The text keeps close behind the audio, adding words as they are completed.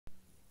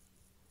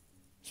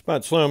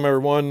Shabbat Shalom,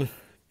 everyone.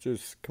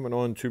 Just coming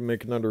on to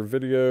make another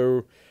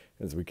video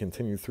as we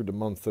continue through the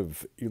month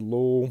of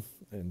Elul.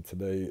 And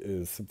today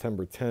is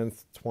September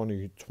 10th,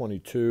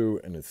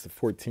 2022, and it's the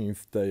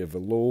 14th day of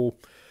Elul.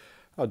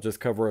 I'll just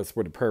cover us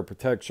with a prayer of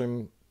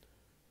protection.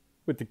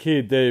 With the key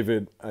of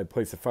David, I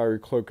place a fiery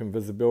cloak of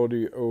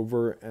invisibility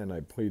over, and I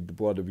plead the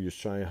blood of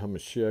Yeshua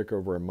HaMashiach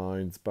over our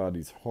minds,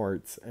 bodies,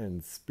 hearts,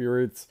 and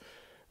spirits,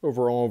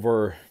 over all of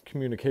our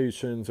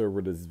communications,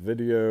 over this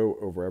video,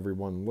 over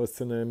everyone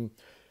listening.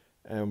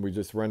 And we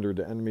just render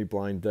the enemy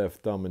blind,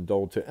 deaf, dumb, and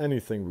dull to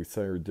anything we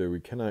say or do. We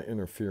cannot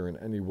interfere in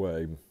any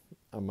way.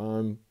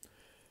 Amen.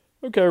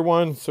 Okay,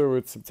 everyone, so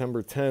it's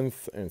September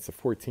 10th, and it's the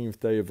 14th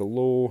day of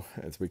Elul,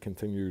 as we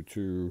continue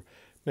to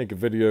make a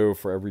video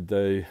for every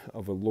day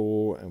of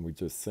Elul, and we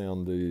just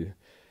sound the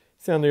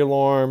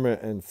alarm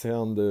and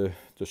sound the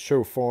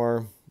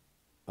shofar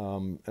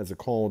as a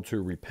call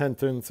to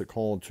repentance, a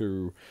call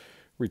to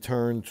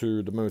return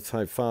to the Most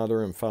High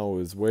Father and follow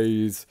His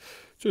ways,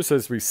 just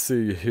as we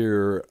see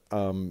here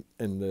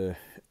in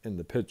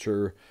the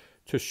picture.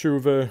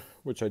 Teshuvah,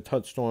 which I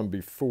touched on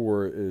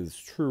before, is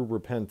true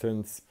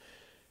repentance.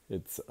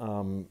 It's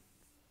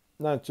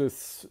not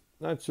just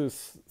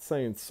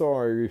saying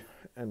sorry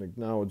and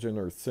acknowledging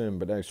our sin,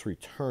 but actually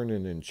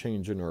turning and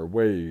changing our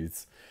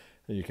ways.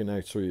 And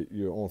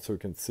you also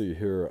can see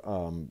here,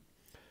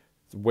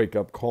 wake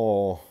up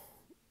call,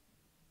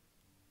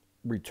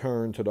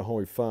 return to the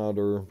Holy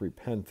Father,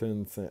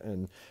 repentance,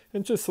 and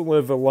just to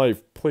live a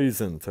life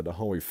pleasing to the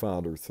Holy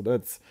Father. So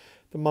that's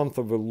the month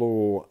of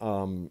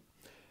Elul.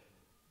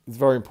 It's a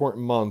very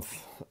important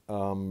month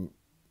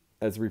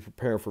as we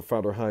prepare for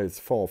Father High's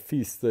fall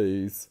feast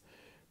days,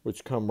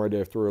 which come right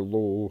after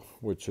Elul,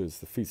 which is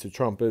the Feast of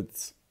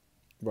Trumpets,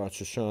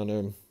 Rosh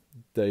Hashanah,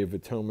 Day of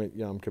Atonement,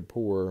 Yom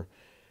Kippur,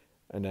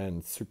 and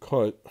then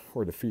Sukkot,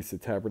 or the Feast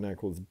of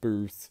Tabernacles,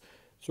 Booths.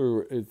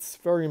 So it's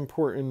a very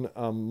important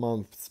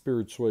month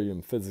spiritually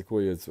and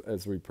physically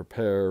as we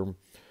prepare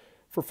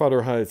for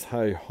Father High's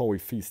high holy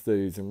feast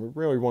days. And we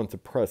really want to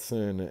press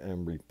in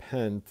and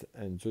repent,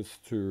 and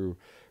just to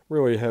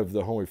really have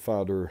the Holy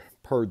Father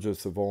purge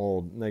us of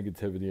all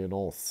negativity and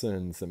all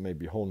sins that may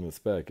be holding us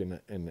back in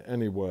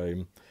any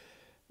way.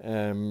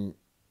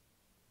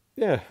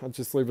 Yeah, I'll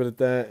just leave it at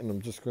that, and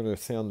I'm just going to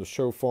sound the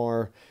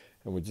shofar,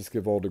 and we just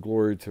give all the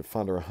glory to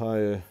Father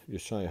High,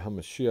 Yeshua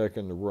HaMashiach,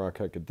 and the Ruach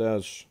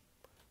HaKodesh.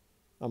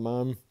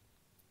 Amen.